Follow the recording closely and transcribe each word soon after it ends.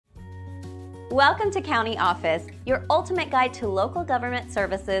Welcome to County Office, your ultimate guide to local government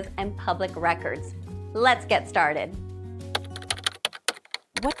services and public records. Let's get started.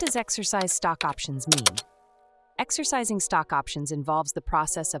 What does exercise stock options mean? Exercising stock options involves the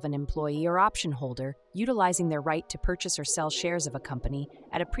process of an employee or option holder utilizing their right to purchase or sell shares of a company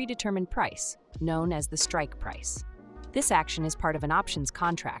at a predetermined price, known as the strike price. This action is part of an options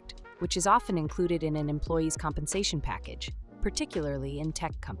contract, which is often included in an employee's compensation package, particularly in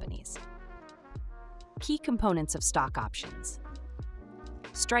tech companies. Key components of stock options.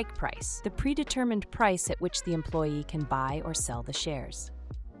 Strike price, the predetermined price at which the employee can buy or sell the shares.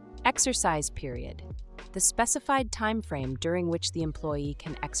 Exercise period, the specified time frame during which the employee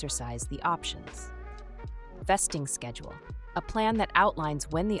can exercise the options. Vesting schedule, a plan that outlines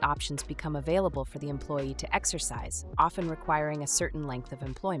when the options become available for the employee to exercise, often requiring a certain length of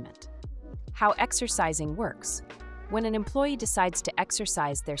employment. How exercising works. When an employee decides to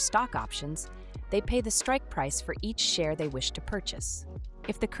exercise their stock options, they pay the strike price for each share they wish to purchase.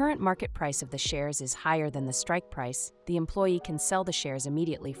 If the current market price of the shares is higher than the strike price, the employee can sell the shares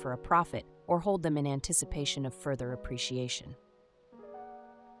immediately for a profit or hold them in anticipation of further appreciation.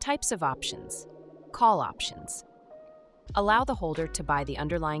 Types of options. Call options. Allow the holder to buy the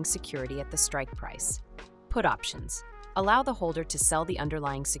underlying security at the strike price. Put options. Allow the holder to sell the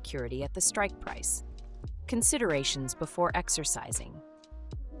underlying security at the strike price. Considerations before exercising.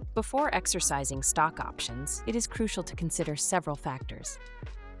 Before exercising stock options, it is crucial to consider several factors.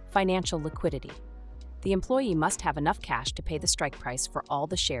 Financial liquidity. The employee must have enough cash to pay the strike price for all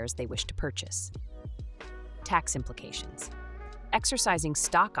the shares they wish to purchase. Tax implications. Exercising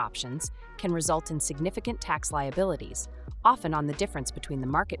stock options can result in significant tax liabilities, often on the difference between the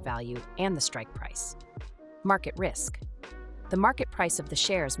market value and the strike price. Market risk. The market price of the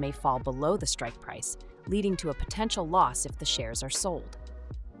shares may fall below the strike price, leading to a potential loss if the shares are sold.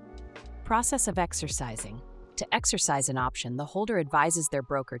 Process of exercising. To exercise an option, the holder advises their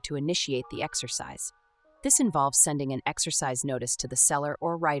broker to initiate the exercise. This involves sending an exercise notice to the seller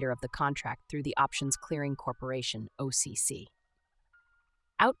or writer of the contract through the Options Clearing Corporation, OCC.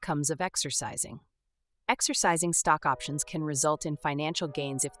 Outcomes of exercising. Exercising stock options can result in financial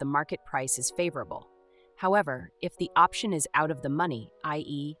gains if the market price is favorable. However, if the option is out of the money,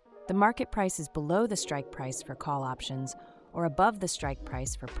 i.e., the market price is below the strike price for call options or above the strike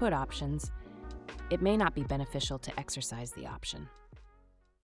price for put options, it may not be beneficial to exercise the option.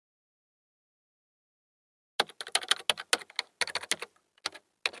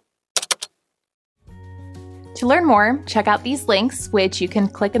 To learn more, check out these links, which you can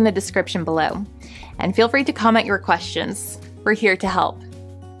click in the description below. And feel free to comment your questions. We're here to help.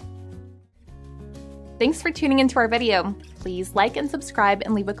 Thanks for tuning into our video. Please like and subscribe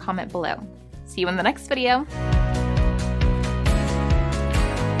and leave a comment below. See you in the next video.